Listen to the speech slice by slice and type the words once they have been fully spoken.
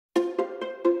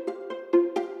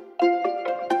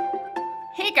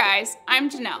Hey guys, I'm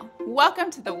Janelle. Welcome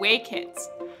to the Way Kids.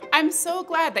 I'm so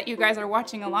glad that you guys are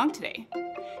watching along today.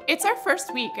 It's our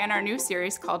first week in our new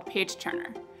series called Page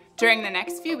Turner. During the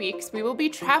next few weeks, we will be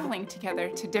traveling together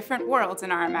to different worlds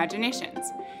in our imaginations.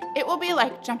 It will be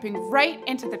like jumping right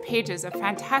into the pages of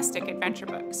fantastic adventure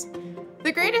books.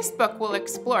 The greatest book we'll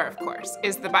explore, of course,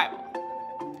 is the Bible.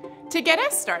 To get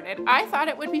us started, I thought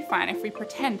it would be fun if we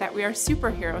pretend that we are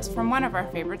superheroes from one of our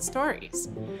favorite stories.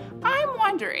 I'm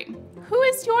wondering, who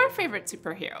is your favorite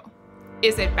superhero?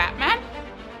 Is it Batman?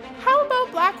 How about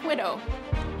Black Widow?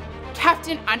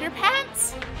 Captain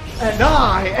Underpants? And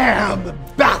I am the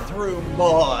Bathroom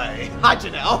Boy. Hi,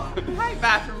 Janelle. Hi,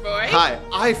 Bathroom Boy. Hi,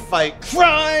 I fight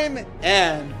crime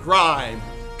and grime.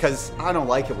 Because I don't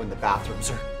like it when the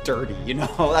bathrooms are dirty, you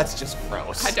know? That's just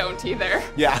gross. I don't either.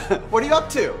 Yeah. What are you up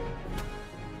to?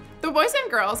 The boys and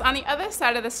girls on the other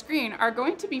side of the screen are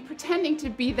going to be pretending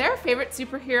to be their favorite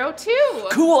superhero too.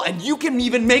 Cool, and you can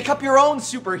even make up your own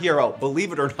superhero.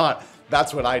 Believe it or not,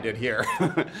 that's what I did here.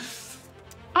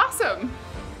 Awesome.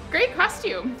 Great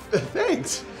costume.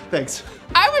 Thanks.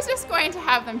 I was just going to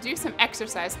have them do some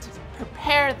exercise to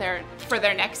prepare for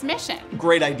their next mission.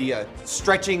 Great idea.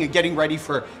 Stretching and getting ready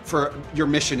for your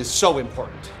mission is so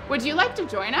important. Would you like to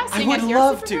join us? I would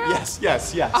love to.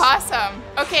 Yes. Awesome.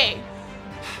 Okay.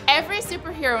 Every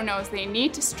superhero knows they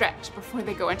need to stretch before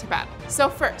they go into battle. So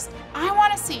first, I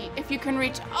want to see if you can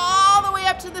reach all the way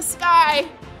up to the sky.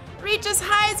 Reach as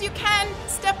high as you can.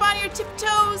 Step on your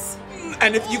tiptoes.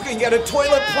 And if you can get a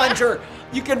toilet plunger,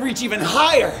 you can reach even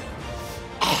higher.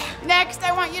 Next,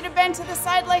 I want you to bend to the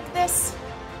side like this.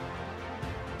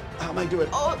 How am I doing?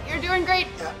 Oh, you're doing great.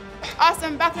 Yeah.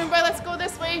 Awesome. Bathroom Boy, let's go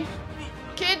this way.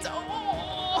 Kids,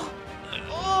 oh,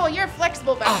 you're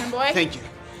flexible, Bathroom Boy. Thank you.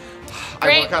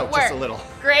 Great I work out work. just a little.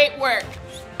 Great work.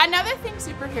 Another thing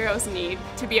superheroes need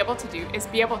to be able to do is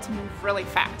be able to move really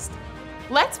fast.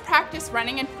 Let's practice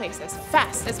running in place as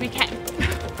fast as we can.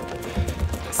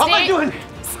 How am I doing?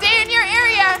 Stay in your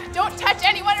area. Don't touch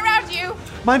anyone around you.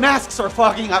 My masks are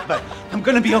fogging up, but I'm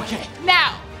gonna be okay.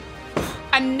 Now,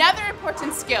 another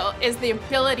important skill is the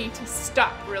ability to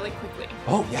stop really quickly.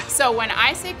 Oh, yeah. So when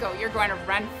I say go, you're going to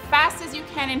run fast as you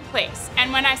can in place.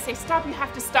 And when I say stop, you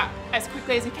have to stop as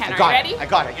quickly as you can. Are you ready? I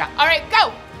got it, yeah. All right,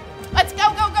 go. Let's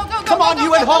go. Come on,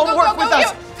 you at home, work with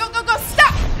us. Go,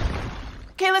 stop.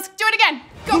 Okay, let's do it again.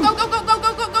 Go,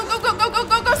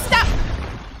 stop.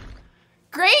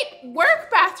 Great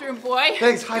work, Bathroom Boy.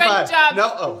 Thanks, high five. Good job.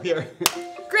 No, here.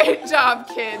 Great job,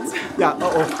 kids. Yeah,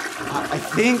 I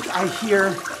think I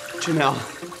hear Janelle.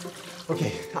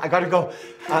 Okay, I gotta go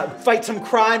fight some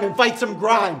crime and fight some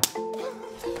grime.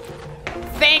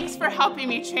 Thanks for helping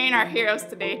me train our heroes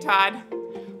today, Todd.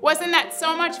 Wasn't that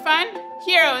so much fun?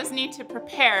 Heroes need to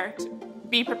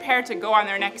be prepared to go on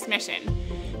their next mission.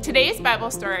 Today's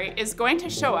Bible story is going to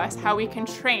show us how we can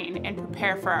train and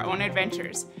prepare for our own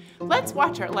adventures. Let's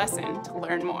watch our lesson to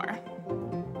learn more.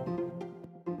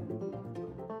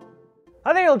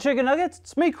 Hi there, little chicken nuggets.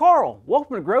 It's me, Carl.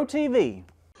 Welcome to Grow TV.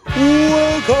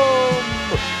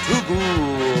 Welcome to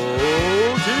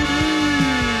Grow TV.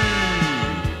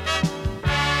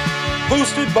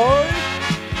 Hosted by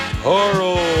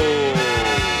Carl.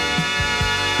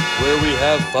 Where we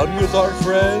have fun with our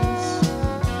friends,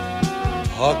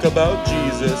 talk about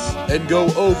Jesus, and go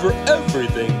over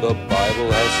everything the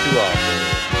Bible has to offer.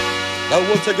 Now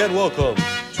once again, welcome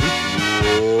to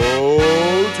Grow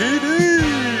TV.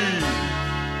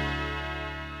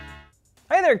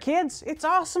 Hey there, kids. It's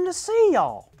awesome to see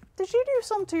y'all. Did you do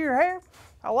something to your hair?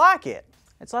 I like it.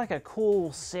 It's like a cool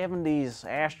 70s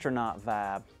astronaut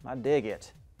vibe. I dig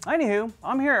it. Anywho,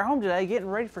 I'm here at home today getting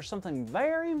ready for something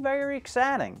very, very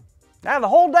exciting. I have the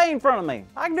whole day in front of me.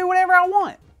 I can do whatever I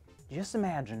want. Just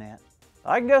imagine it.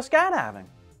 I can go skydiving.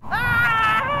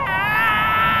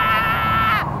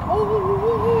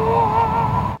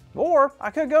 Or I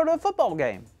could go to a football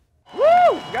game.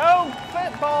 Woo! Go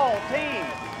football team!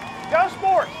 Go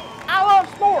sports! I love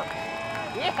sports!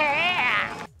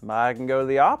 Yeah! I can go to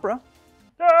the opera.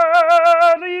 I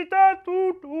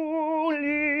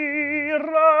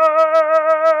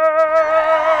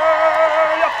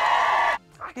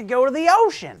could go to the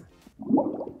ocean.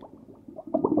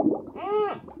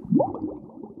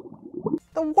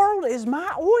 The world is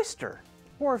my oyster.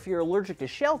 Or if you're allergic to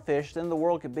shellfish, then the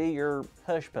world could be your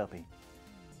hush puppy.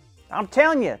 I'm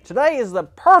telling you, today is the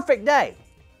perfect day.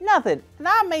 Nothing, and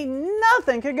I mean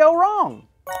nothing, could go wrong.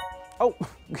 Oh,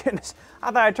 goodness,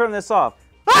 I thought I turned this off.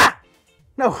 Ah!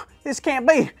 No, this can't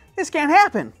be. This can't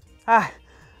happen. I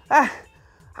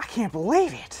can't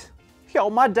believe it.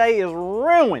 Yo, my day is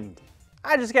ruined.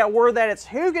 I just got word that it's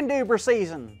Hoogenduber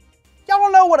season. Y'all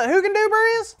don't know what a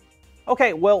Hoogenduber is?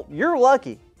 Okay, well, you're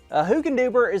lucky. A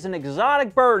hookenduber is an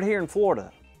exotic bird here in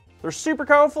Florida. They're super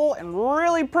colorful and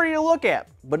really pretty to look at,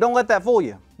 but don't let that fool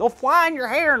you. They'll fly in your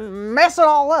hair and mess it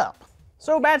all up.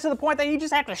 So bad to the point that you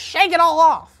just have to shake it all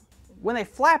off. When they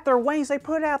flap their wings, they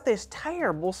put out this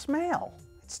terrible smell.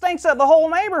 It stinks up the whole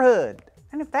neighborhood.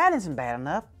 And if that isn't bad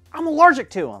enough, I'm allergic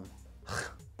to them.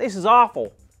 This is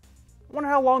awful. I wonder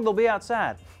how long they'll be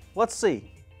outside. Let's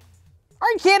see. Are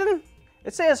you kidding?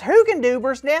 It says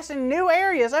hookendubers nest in new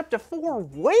areas up to 4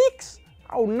 weeks?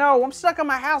 Oh no, I'm stuck in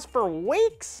my house for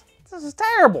weeks? This is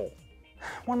terrible.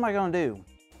 What am I gonna do?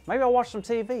 Maybe I'll watch some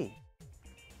TV.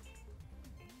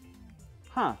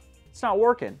 Huh, it's not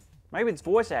working. Maybe it's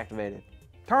voice activated.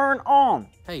 Turn on.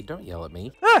 Hey, don't yell at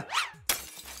me. Ah!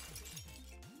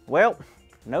 Well,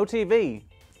 no TV.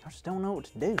 I just don't know what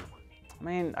to do. I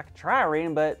mean, I could try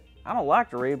reading, but I don't like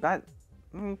to read. Well,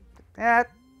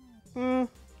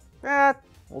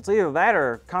 it's either that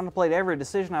or contemplate every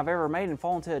decision I've ever made and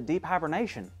fall into a deep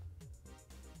hibernation.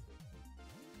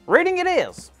 Reading it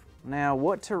is. Now,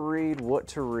 what to read, what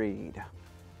to read.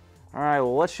 All right,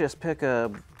 well, let's just pick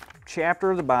a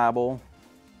chapter of the Bible.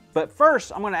 But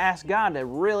first, I'm going to ask God to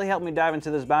really help me dive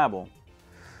into this Bible.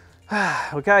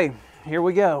 Okay, here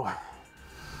we go.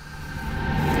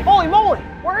 Holy moly,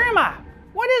 where am I?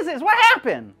 What is this? What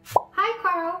happened? Hi,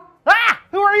 Carl. Ah!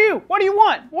 Who are you? What do you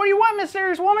want? What do you want,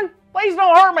 mysterious woman? Please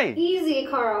don't hurt me. Easy,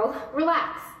 Carl.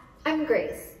 Relax. I'm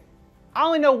Grace. I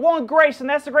only know one grace, and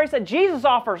that's the grace that Jesus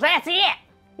offers. That's it.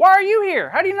 Why are you here?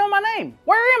 How do you know my name?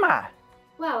 Where am I?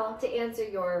 Well, to answer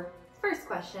your first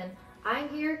question, I'm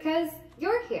here because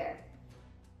you're here.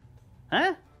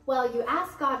 Huh? Well, you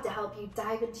asked God to help you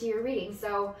dive into your reading,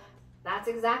 so that's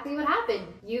exactly what happened.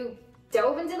 You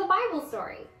dove into the Bible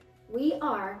story. We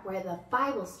are where the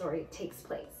Bible story takes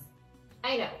place.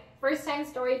 I know, first-time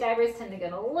story divers tend to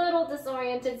get a little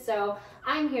disoriented, so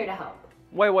I'm here to help.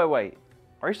 Wait.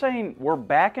 Are you saying we're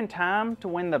back in time to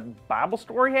when the Bible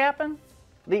story happened?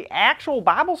 The actual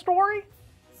Bible story?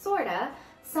 Sorta,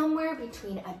 somewhere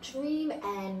between a dream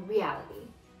and reality.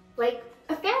 Like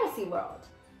a fantasy world.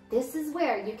 This is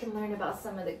where you can learn about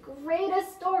some of the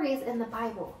greatest stories in the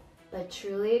Bible, but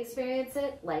truly experience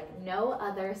it like no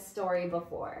other story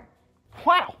before.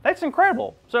 Wow, that's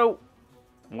incredible. So,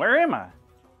 where am I?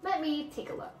 Let me take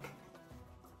a look.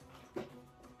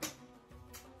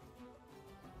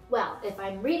 Well, if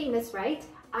I'm reading this right,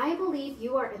 I believe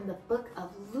you are in the book of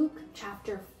Luke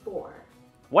chapter 4.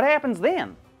 What happens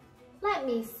then? Let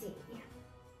me see.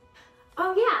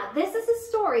 Oh yeah, this is a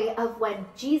story of when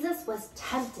Jesus was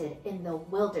tempted in the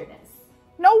wilderness.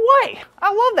 No way!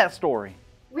 I love that story.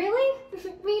 Really?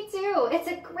 Me too. It's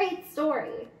a great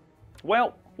story.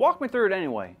 Well, walk me through it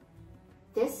anyway.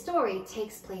 This story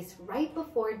takes place right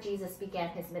before Jesus began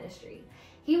his ministry.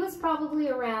 He was probably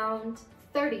around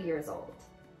 30 years old.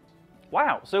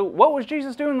 Wow, so what was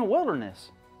Jesus doing in the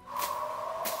wilderness?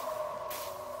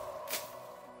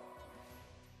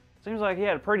 Seems like he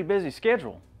had a pretty busy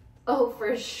schedule. Oh,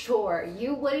 for sure.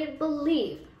 You wouldn't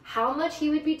believe how much he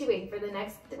would be doing for the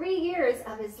next 3 years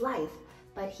of his life,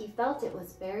 but he felt it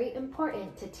was very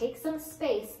important to take some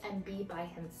space and be by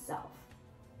himself.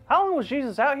 How long was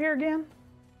Jesus out here again?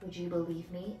 Would you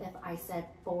believe me if I said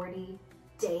 40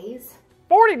 days?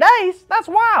 40 days? That's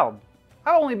wild.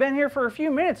 I've only been here for a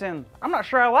few minutes and I'm not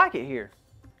sure I like it here.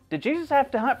 Did Jesus have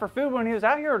to hunt for food when he was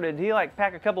out here, or did he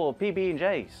pack a couple of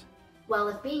PB&Js? Well,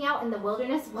 if being out in the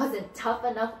wilderness wasn't tough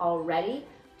enough already,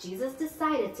 Jesus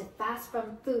decided to fast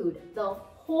from food the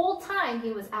whole time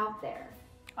he was out there.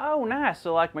 Oh, nice.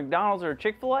 So like McDonald's or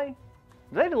Chick-fil-A? Do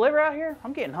they deliver out here?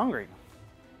 I'm getting hungry.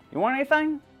 You want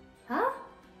anything? Huh?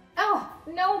 Oh,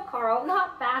 no, Carl,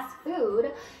 not fast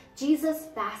food. Jesus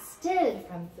fasted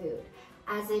from food,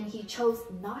 as in he chose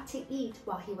not to eat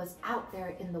while he was out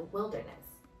there in the wilderness.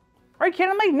 Are you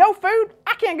kidding me? No food?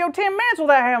 I can't go 10 minutes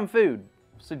without having food.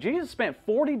 So Jesus spent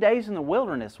 40 days in the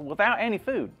wilderness without any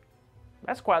food.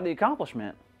 That's quite the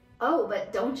accomplishment. Oh,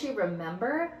 but don't you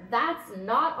remember? That's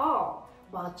not all.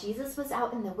 While Jesus was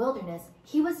out in the wilderness,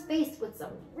 he was faced with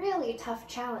some really tough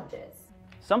challenges.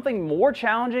 Something more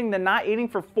challenging than not eating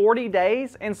for 40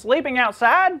 days and sleeping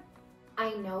outside?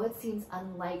 I know it seems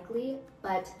unlikely,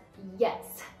 but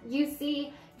yes. You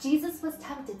see, Jesus was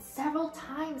tempted several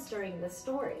times during this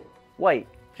story. Wait,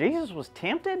 Jesus was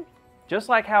tempted? Just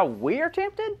like how we are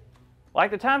tempted?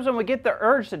 Like the times when we get the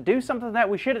urge to do something that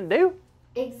we shouldn't do?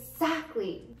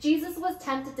 Exactly. Jesus was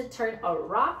tempted to turn a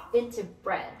rock into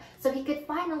bread so he could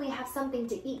finally have something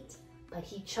to eat. But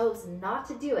he chose not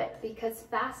to do it because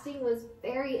fasting was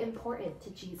very important to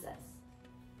Jesus.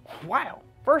 Wow.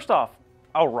 First off,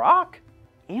 a rock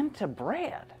into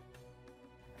bread.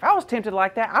 If I was tempted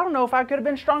like that, I don't know if I could have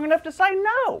been strong enough to say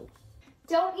no.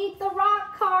 Don't eat the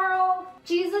rock, Carl.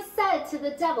 Jesus said to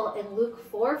the devil in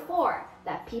Luke 4:4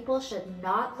 that people should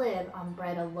not live on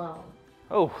bread alone.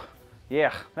 Oh,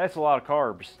 yeah, that's a lot of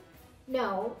carbs.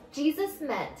 No, Jesus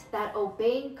meant that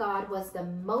obeying God was the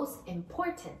most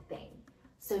important thing.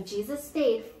 So Jesus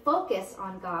stayed focused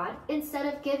on God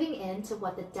instead of giving in to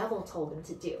what the devil told him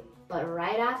to do. But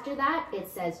right after that, it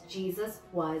says Jesus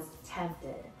was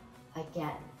tempted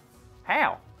again.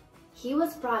 How? He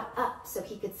was brought up so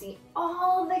he could see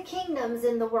all the kingdoms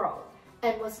in the world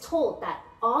and was told that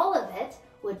all of it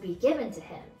would be given to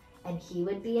him and he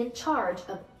would be in charge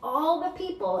of all the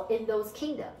people in those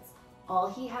kingdoms. All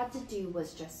he had to do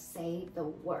was just say the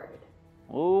word.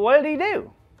 Well, what did he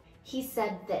do? He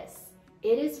said this,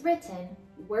 "It is written,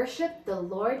 worship the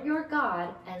Lord your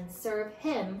God and serve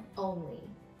him only."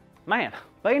 Man,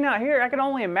 being out here, I can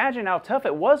only imagine how tough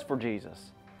it was for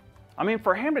Jesus. I mean,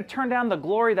 for him to turn down the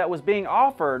glory that was being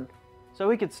offered so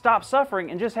he could stop suffering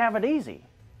and just have it easy.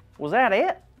 Was that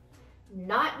it?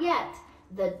 Not yet.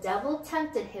 The devil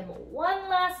tempted him one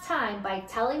last time by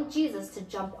telling Jesus to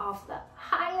jump off the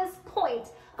highest point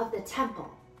of the temple.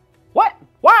 What?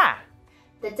 Why?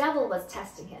 The devil was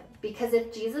testing him because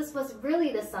if Jesus was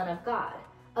really the Son of God,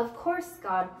 of course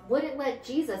God wouldn't let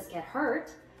Jesus get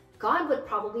hurt. God would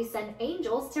probably send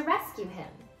angels to rescue him.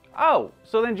 Oh,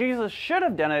 so then Jesus should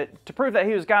have done it to prove that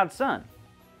he was God's son.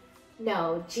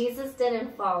 No, Jesus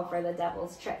didn't fall for the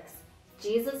devil's tricks.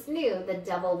 Jesus knew the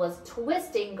devil was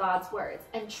twisting God's words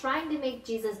and trying to make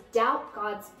Jesus doubt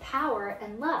God's power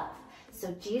and love.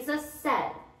 So Jesus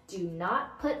said, "Do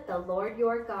not put the Lord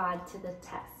your God to the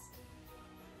test."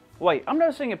 Wait, I'm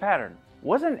noticing a pattern.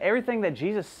 Wasn't everything that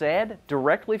Jesus said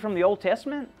directly from the Old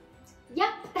Testament?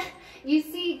 Yep. You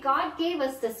see, God gave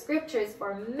us the scriptures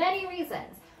for many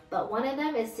reasons, but one of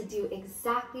them is to do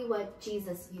exactly what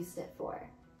Jesus used it for.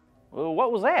 Well,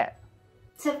 what was that?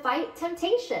 To fight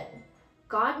temptation.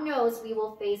 God knows we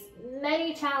will face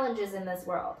many challenges in this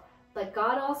world, but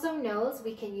God also knows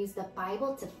we can use the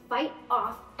Bible to fight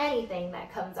off anything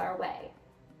that comes our way.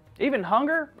 Even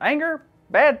hunger, anger,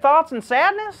 bad thoughts, and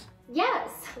sadness?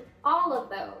 Yes, all of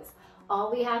those.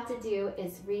 All we have to do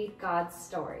is read God's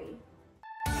story.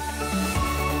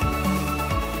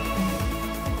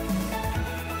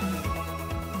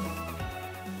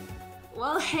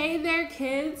 Well, hey there,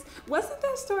 kids. Wasn't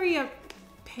that story a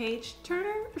page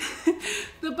turner?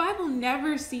 The Bible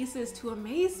never ceases to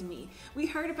amaze me. We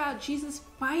heard about Jesus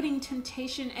fighting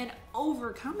temptation and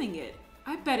overcoming it.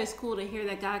 I bet it's cool to hear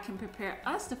that God can prepare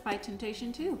us to fight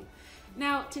temptation too.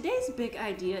 Now, today's big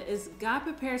idea is God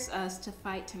prepares us to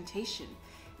fight temptation.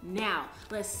 Now,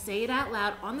 let's say it out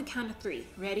loud on the count of 3.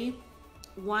 Ready?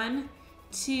 1,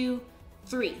 2,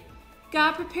 3.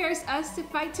 God prepares us to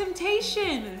fight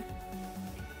temptation.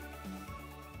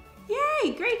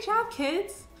 Yay, great job,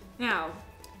 kids. Now,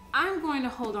 I'm going to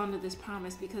hold on to this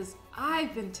promise because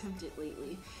I've been tempted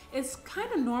lately. It's kind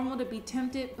of normal to be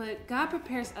tempted, but God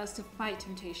prepares us to fight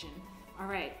temptation. All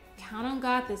right, count on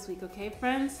God this week, okay,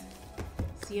 friends?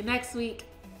 See you next week.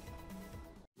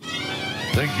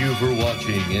 Thank you for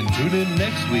watching, and tune in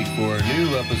next week for a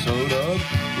new episode of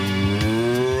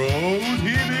Road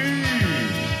TV.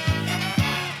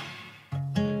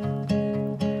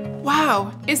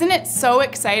 Wow, isn't it so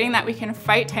exciting that we can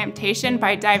fight temptation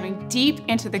by diving deep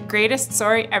into the greatest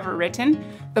story ever written,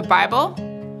 the Bible?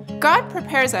 God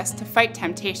prepares us to fight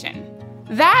temptation.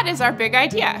 That is our big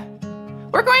idea.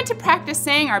 We're going to practice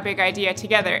saying our big idea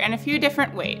together in a few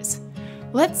different ways.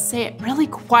 Let's say it really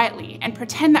quietly and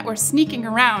pretend that we're sneaking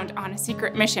around on a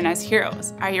secret mission as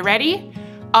heroes. Are you ready?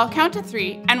 I'll count to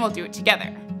 3 and we'll do it together.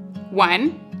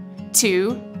 1,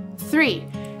 2, 3.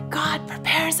 God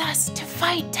prepares us to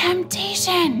fight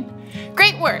temptation.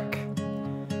 Great work.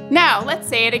 Now let's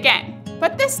say it again,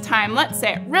 but this time let's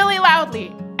say it really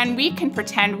loudly and we can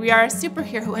pretend we are a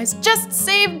superhero who has just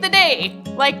saved the day,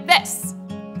 like this.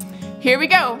 Here we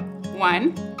go.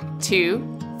 1,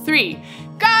 2, 3.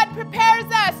 God prepares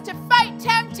us to fight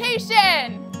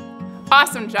temptation.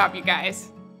 Awesome job, you guys.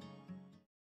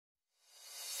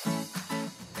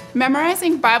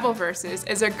 Memorizing Bible verses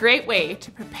is a great way to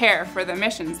prepare for the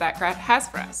missions that God has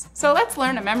for us. So let's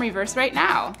learn a memory verse right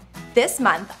now. This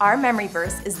month, our memory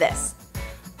verse is this: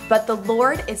 "But the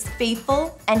Lord is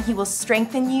faithful, and he will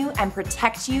strengthen you and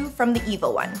protect you from the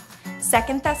evil one."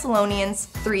 2 Thessalonians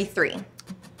 3:3.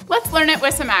 Let's learn it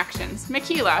with some actions.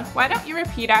 Michaela, why don't you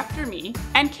repeat after me?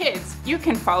 And kids, you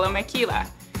can follow Michaela.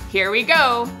 Here we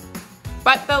go.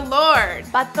 But the Lord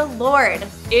But the Lord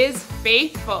is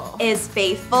faithful. Is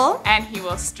faithful. And he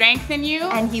will strengthen you.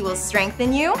 And he will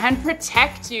strengthen you. And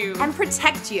protect you. And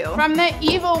protect you. From the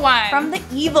evil one. From the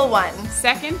evil one.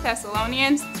 2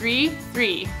 Thessalonians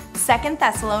 3:3. 2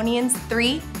 Thessalonians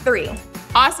 3:3.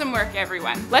 Awesome work,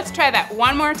 everyone. Let's try that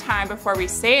one more time before we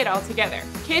say it all together.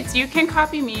 Kids, you can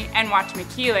copy me and watch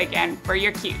Michaela again for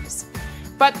your cues.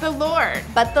 But the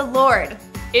Lord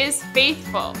is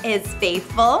faithful. Is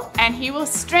faithful. And he will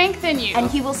strengthen you.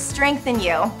 And he will strengthen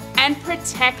you. And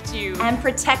protect you. And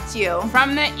protect you.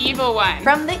 From the evil one.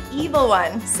 From the evil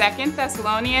one. 2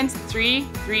 Thessalonians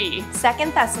 3:3.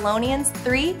 2 Thessalonians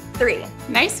 3:3.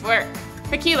 Nice work.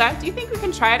 Michaela, do you think we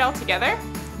can try it all together?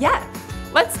 Yeah.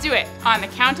 Let's do it on the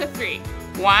count of 3.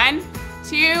 1,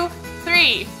 2,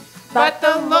 3. But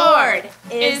the Lord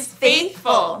is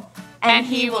faithful, and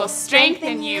he will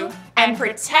strengthen you and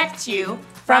protect you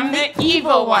from the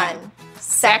evil one.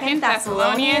 2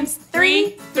 Thessalonians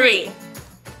 3:3.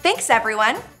 Thanks,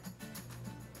 everyone.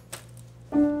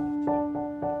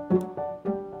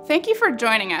 Thank you for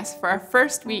joining us for our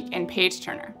first week in Page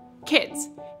Turner. Kids,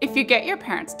 if you get your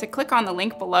parents to click on the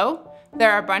link below,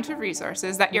 there are a bunch of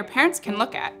resources that your parents can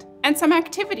look at and some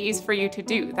activities for you to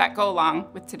do that go along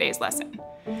with today's lesson.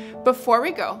 Before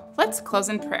we go, let's close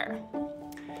in prayer.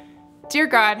 Dear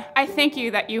God, I thank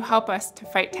you that you help us to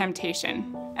fight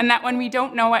temptation, and that when we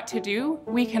don't know what to do,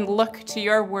 we can look to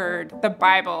your word, the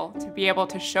Bible, to be able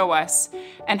to show us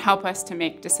and help us to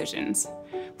make decisions.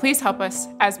 Please help us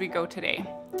as we go today.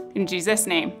 In Jesus'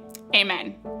 name,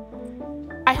 amen.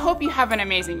 I hope you have an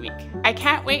amazing week. I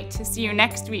can't wait to see you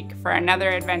next week for another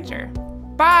adventure.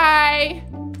 Bye!